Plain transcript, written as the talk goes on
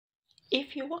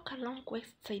If you walk along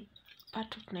west side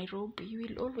part of Nairobi, you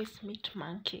will always meet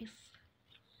monkeys.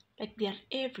 Like they are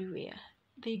everywhere.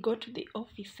 They go to the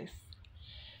offices.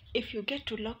 If you get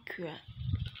to lock your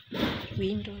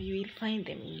window, you will find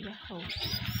them in your house.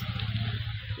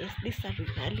 Yes, this is a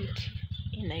reality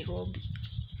in Nairobi.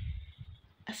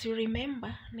 As you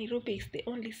remember, Nairobi is the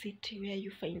only city where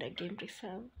you find a game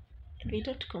reserve. And we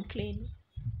don't complain.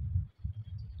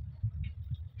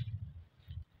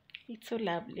 It's so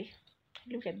lovely.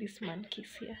 Look at these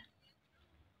monkeys here.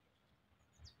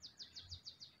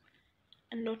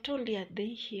 And not only are they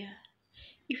here,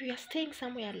 if you are staying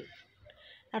somewhere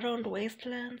around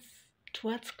Westlands,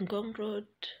 towards Ngong Road,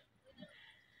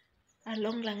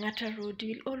 along Langata Road,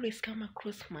 you will always come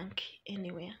across monkey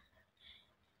anywhere.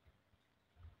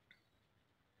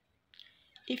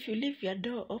 If you leave your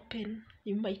door open,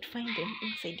 you might find them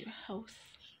inside your house.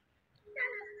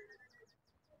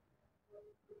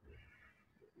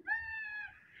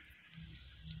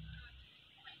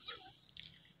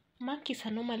 Monkeys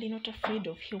are normally not afraid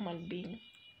of human beings,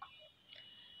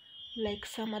 like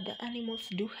some other animals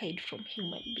do hide from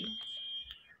human beings.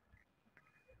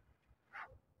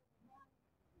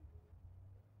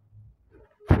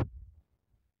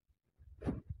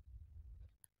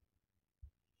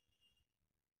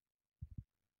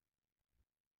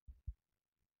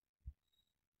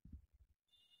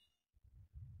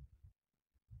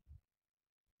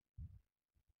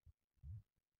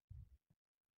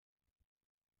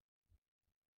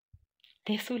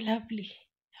 They're so lovely.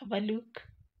 Have a look.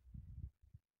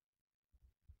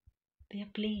 They are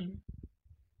playing.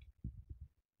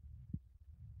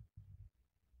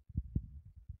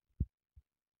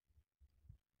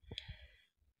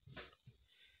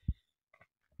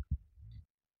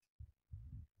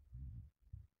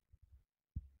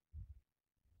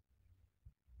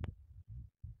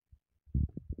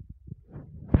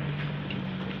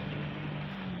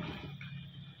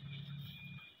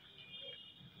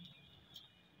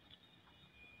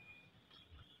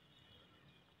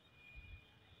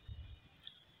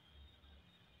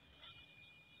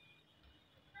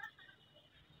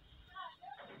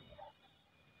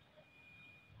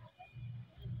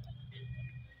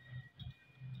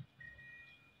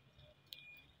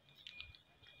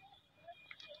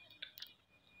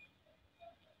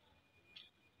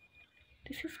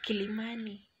 This is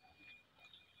Kilimani.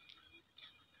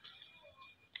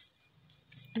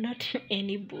 Not in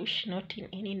any bush, not in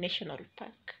any national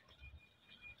park.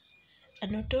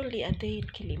 And not only are they in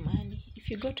Kilimani, if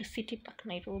you go to City Park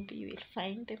Nairobi, you will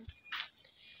find them.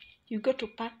 You go to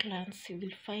Parklands, you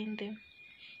will find them.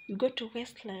 You go to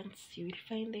Westlands, you will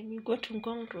find them. You go to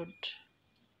Ngong Road,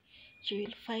 you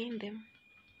will find them.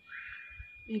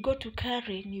 You go to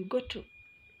Karen, you go to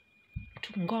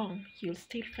Ngong, you'll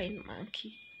still find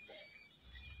monkey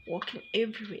walking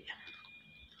everywhere.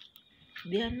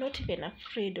 They are not even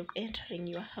afraid of entering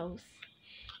your house.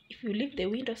 If you leave the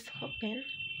windows open,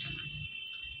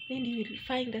 then you will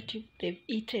find that they've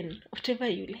eaten whatever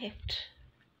you left.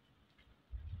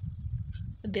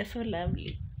 They're so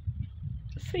lovely.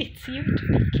 So it's you to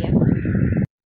be careful.